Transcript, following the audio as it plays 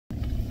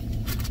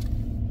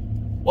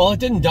Well, it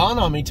didn't dawn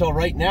on me till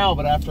right now,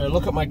 but after I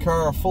look at my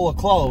car full of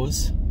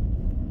clothes,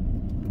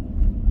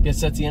 guess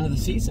that's the end of the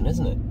season,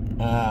 isn't it?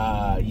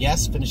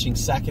 Yes, finishing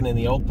second in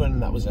the Open.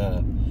 That was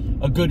a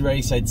good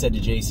race. I'd said to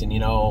Jason, you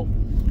know,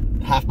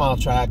 half-mile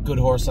track, good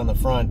horse on the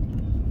front.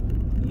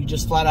 You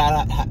just flat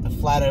out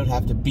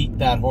have to beat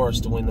that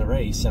horse to win the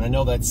race. And I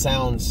know that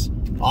sounds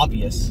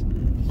obvious,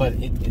 but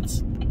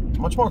it's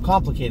much more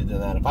complicated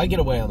than that. If I get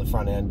away on the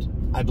front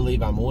end, I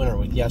believe I'm a winner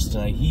with Yes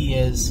tonight. He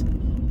is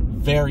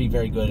very,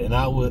 very good, and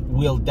I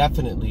will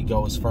definitely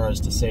go as far as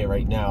to say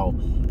right now,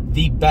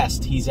 the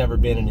best he's ever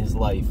been in his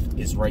life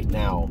is right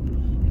now.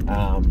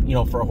 You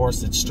know, for a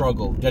horse that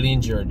struggled, got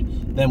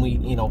injured, then we,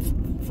 you know,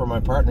 for my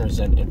partners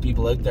and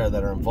people out there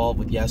that are involved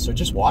with Yes or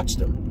just watched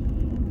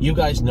him, you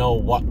guys know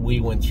what we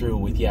went through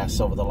with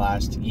Yes over the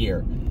last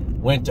year.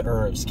 Went to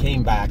Irvs,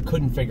 came back,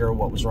 couldn't figure out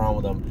what was wrong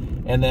with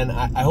him, and then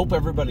I hope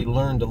everybody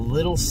learned a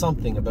little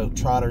something about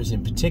trotters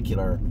in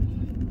particular,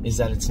 is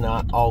that it's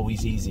not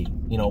always easy.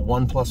 You know,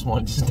 1 +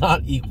 1 does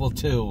not equal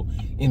 2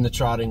 in the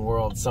trotting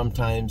world.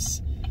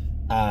 Sometimes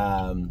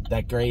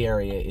that gray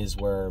area is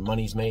where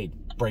money's made,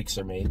 breaks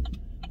are made,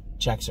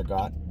 checks are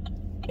got.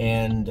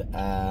 And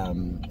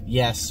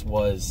Yes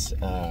was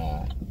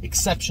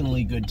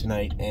exceptionally good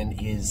tonight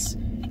and is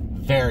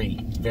very,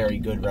 very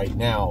good right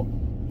now.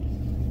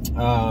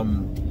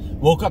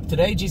 Woke up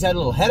today, geez, I had a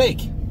little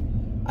headache.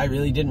 I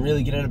didn't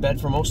really get out of bed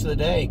for most of the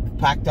day.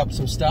 Packed up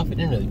some stuff. I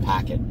didn't really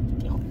pack it.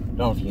 I don't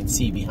know if you can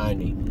see behind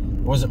me.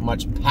 There wasn't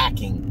much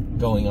packing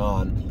going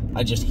on.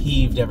 I just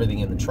heaved everything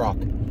in the truck.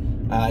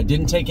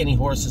 Didn't take any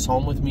horses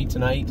home with me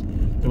tonight.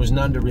 There was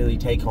none to really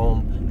take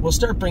home. We'll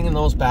start bringing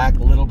those back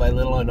little by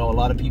little. I know a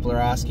lot of people are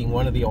asking,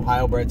 when are the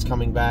Ohio breds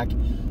coming back?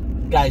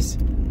 Guys,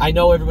 I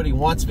know everybody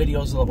wants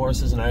videos of the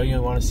horses, and I know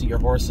you want to see your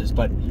horses,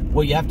 but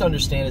what you have to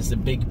understand is the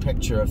big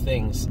picture of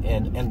things,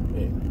 and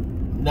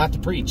not to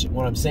preach.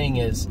 What I'm saying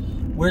is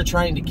we're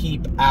trying to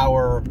keep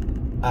our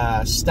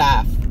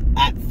staff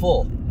at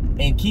full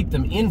and keep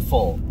them in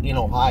full in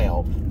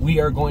Ohio. We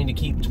are going to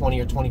keep 20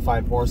 or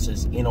 25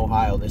 horses in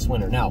Ohio this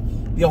winter. Now,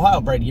 the Ohio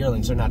bred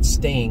yearlings are not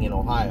staying in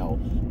Ohio,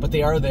 but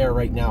they are there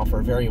right now for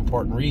a very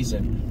important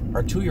reason.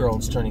 Our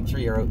 2-year-olds turning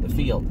 3 are out in the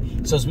field.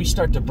 So as we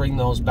start to bring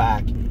those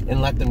back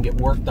and let them get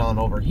worked on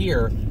over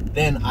here,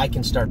 then I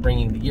can start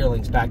bringing the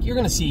yearlings back. You're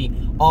going to see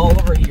all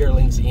of our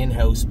yearlings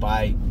in-house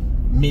by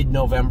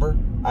mid-November,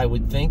 I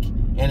would think.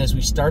 And as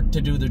we start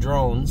to do the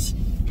drones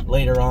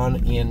later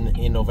on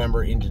in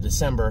November into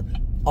December,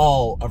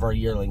 all of our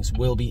yearlings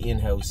will be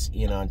in-house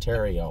in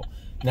Ontario.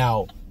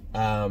 Now,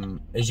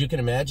 as you can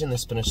imagine,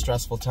 this has been a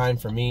stressful time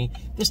for me.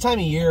 This time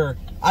of year,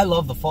 I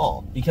love the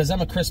fall because I'm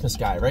a Christmas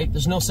guy, right?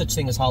 There's no such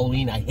thing as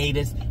Halloween. I hate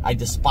it. I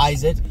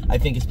despise it. I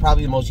think it's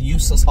probably the most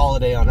useless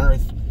holiday on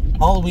earth.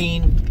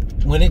 Halloween,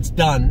 when it's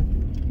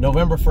done,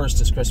 November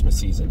 1st is Christmas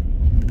season.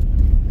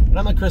 But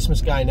I'm a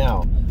Christmas guy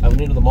now. I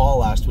went into the mall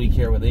last week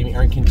here with Amy,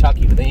 or in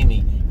Kentucky with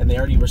Amy, and they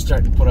already were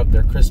starting to put up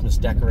their Christmas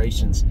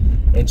decorations.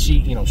 And she,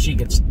 you know, she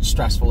gets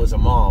stressful as a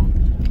mom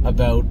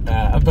about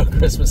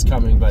Christmas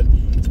coming, but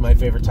it's my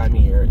favorite time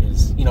of year.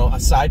 Is, you know,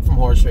 aside from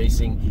horse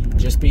racing,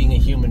 just being a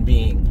human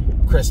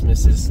being,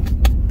 Christmas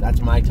that's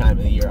my time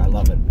of the year. I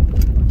love it.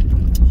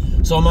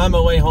 So I'm on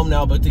my way home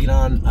now, about to get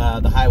on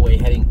the highway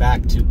heading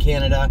back to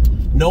Canada.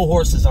 No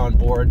horses on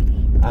board.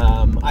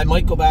 I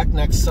might go back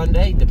next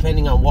Sunday,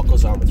 depending on what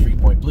goes on with 3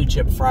 Point Blue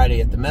Chip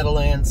Friday at the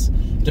Meadowlands,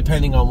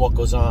 depending on what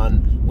goes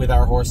on with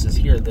our horses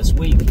here this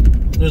week.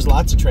 There's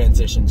lots of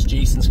transitions.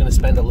 Jason's going to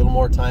spend a little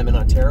more time in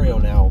Ontario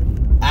now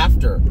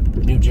after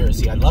New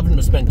Jersey. I'd love him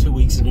to spend 2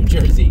 weeks in New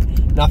Jersey.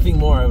 Nothing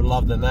more I would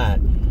love than that.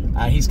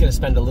 He's going to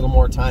spend a little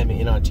more time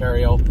in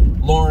Ontario.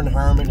 Lauren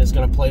Harmon is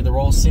going to play the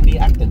role Cindy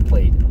Acton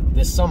played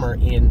this summer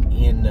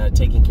in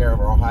taking care of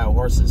our Ohio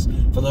horses.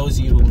 For those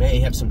of you who may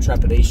have some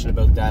trepidation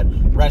about that,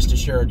 rest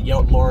assured,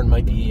 Lauren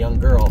might be a young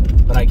girl,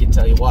 but I can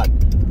tell you what,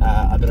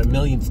 I've been a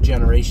millionth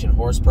generation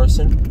horse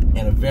person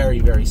and a very,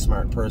 very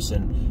smart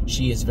person.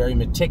 She is very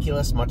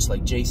meticulous, much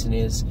like Jason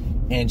is,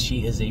 and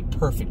she is a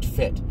perfect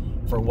fit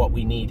for what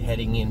we need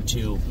heading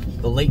into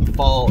the late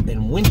fall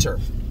and winter,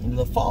 into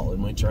the fall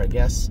and winter, I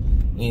guess,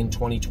 in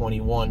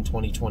 2021,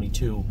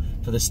 2022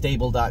 for the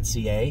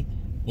stable.ca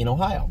in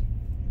Ohio,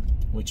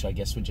 which I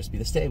guess would just be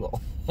the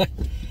stable.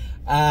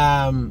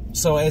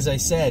 So as I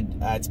said,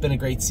 it's been a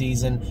great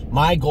season.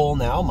 My goal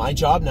now, my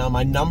job now,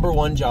 my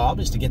 #1 job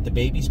is to get the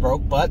babies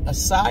broke. But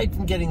aside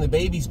from getting the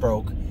babies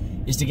broke,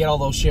 is to get all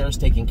those shares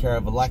taken care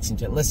of in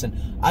Lexington.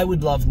 Listen, I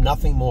would love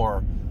nothing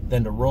more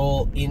than to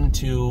roll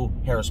into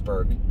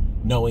Harrisburg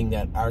knowing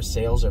that our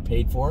sales are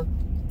paid for.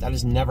 That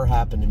has never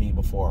happened to me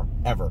before,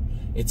 ever.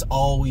 It's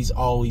always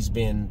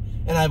been,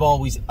 and I've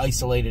always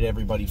isolated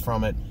everybody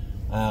from it,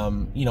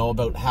 you know,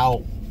 about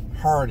how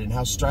hard and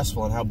how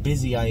stressful and how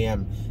busy I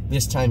am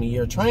this time of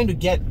year. Trying to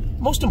get,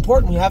 most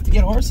important, we have to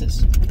get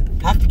horses.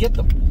 Have to get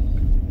them.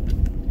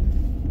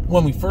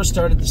 When we first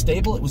started the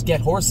stable, it was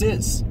get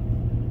horses.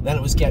 Then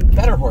it was get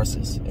better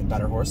horses, and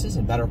better horses,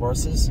 and better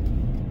horses.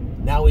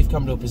 Now we've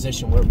come to a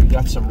position where we've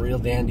got some real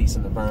dandies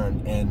in the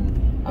barn,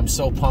 and I'm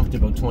so pumped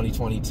about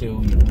 2022,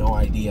 you have no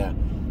idea.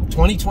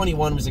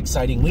 2021 was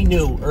exciting. We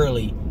knew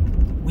early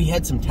we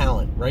had some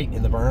talent, right,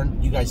 in the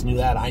burn. You guys knew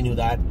that. I knew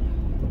that.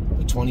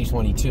 But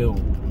 2022,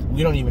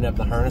 we don't even have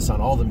the harness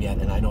on all of them yet,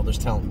 and I know there's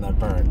talent in that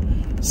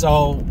burn.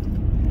 So,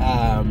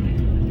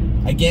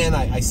 again,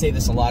 I say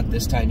this a lot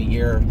this time of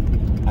year.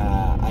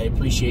 I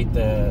appreciate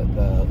the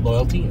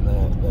loyalty and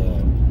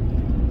the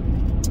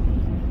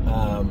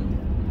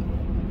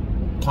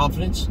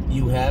confidence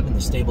you have in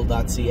the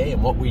stable.ca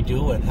and what we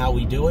do and how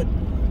we do it.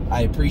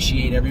 I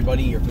appreciate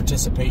everybody, your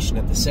participation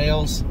at the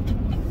sales,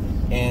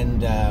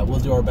 and we'll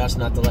do our best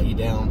not to let you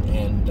down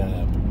and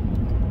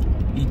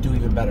do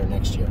even better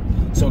next year.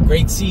 So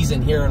great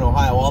season here in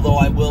Ohio, although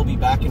I will be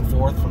back and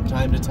forth from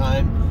time to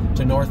time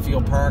to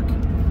Northfield Park.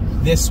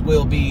 This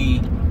will be,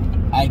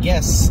 I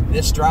guess,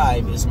 this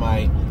drive is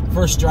my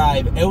first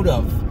drive out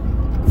of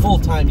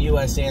full-time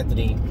U.S.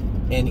 Anthony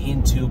and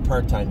into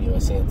part-time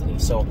U.S. Anthony.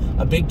 So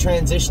a big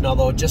transition,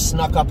 although it just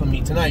snuck up on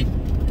me tonight.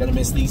 Gonna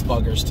miss these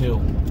buggers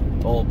too.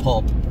 Old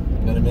Pulp.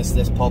 I'm gonna miss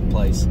this Pulp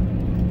place.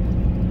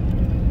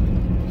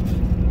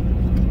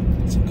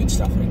 Some good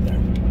stuff right there.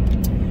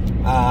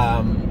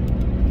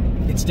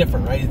 It's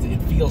different, right?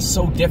 It feels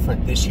so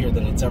different this year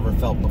than it's ever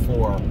felt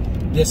before.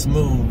 This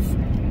move,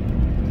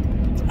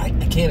 I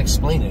can't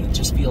explain it. It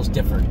just feels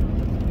different.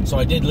 So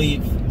I did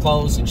leave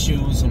clothes and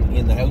shoes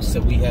in the house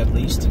that we have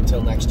leased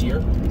until next year.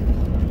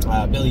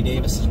 Billy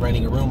Davis is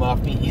renting a room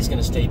off me. He's going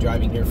to stay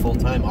driving here full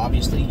time.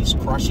 Obviously, he's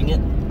crushing it.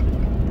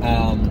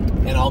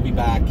 And I'll be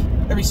back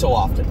every so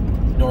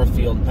often.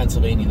 Northfield in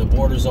Pennsylvania. The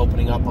border's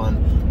opening up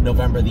on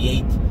November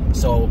the 8th.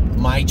 So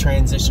my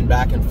transition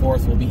back and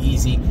forth will be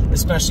easy,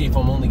 especially if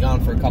I'm only gone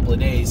for a couple of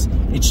days.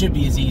 It should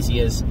be as easy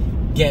as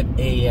get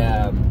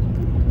a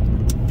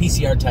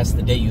PCR test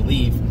the day you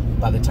leave.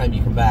 By the time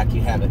you come back,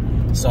 you have it.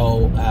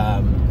 So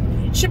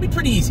it should be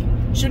pretty easy.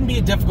 Shouldn't be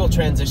a difficult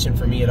transition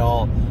for me at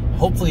all.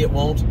 Hopefully it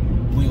won't.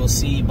 We will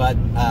see. But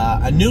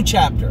a new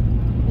chapter,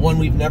 one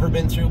we've never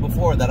been through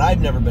before, that I've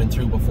never been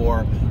through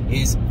before,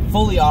 is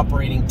fully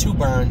operating 2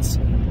 burns,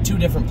 2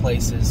 different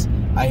places.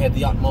 I had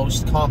the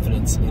utmost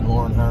confidence in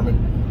Lauren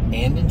Harmon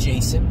and in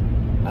Jason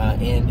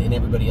and in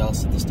everybody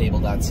else at the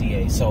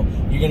stable.ca. So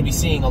you're going to be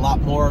seeing a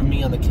lot more of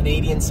me on the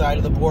Canadian side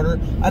of the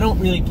border. I don't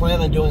really plan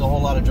on doing a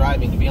whole lot of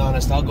driving, to be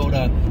honest. I'll go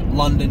to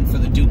London for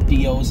the Duke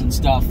Dios and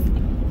stuff.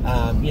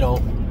 You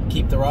know,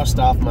 keep the rust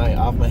off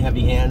my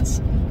heavy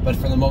hands. But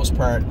for the most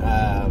part,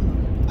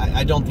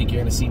 I don't think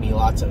you're going to see me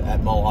lots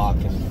at Mohawk,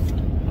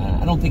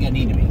 and I don't think I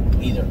need to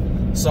be either.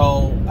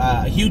 So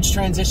a huge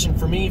transition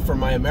for me, for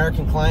my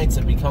American clients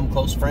that have become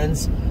close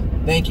friends.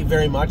 Thank you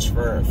very much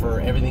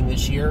for everything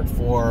this year.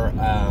 For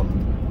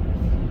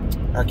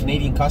our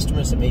Canadian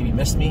customers that maybe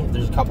missed me,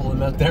 there's a couple of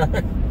them out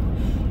there.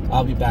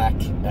 I'll be back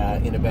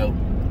in about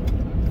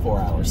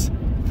 4 hours.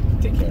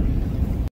 Take care.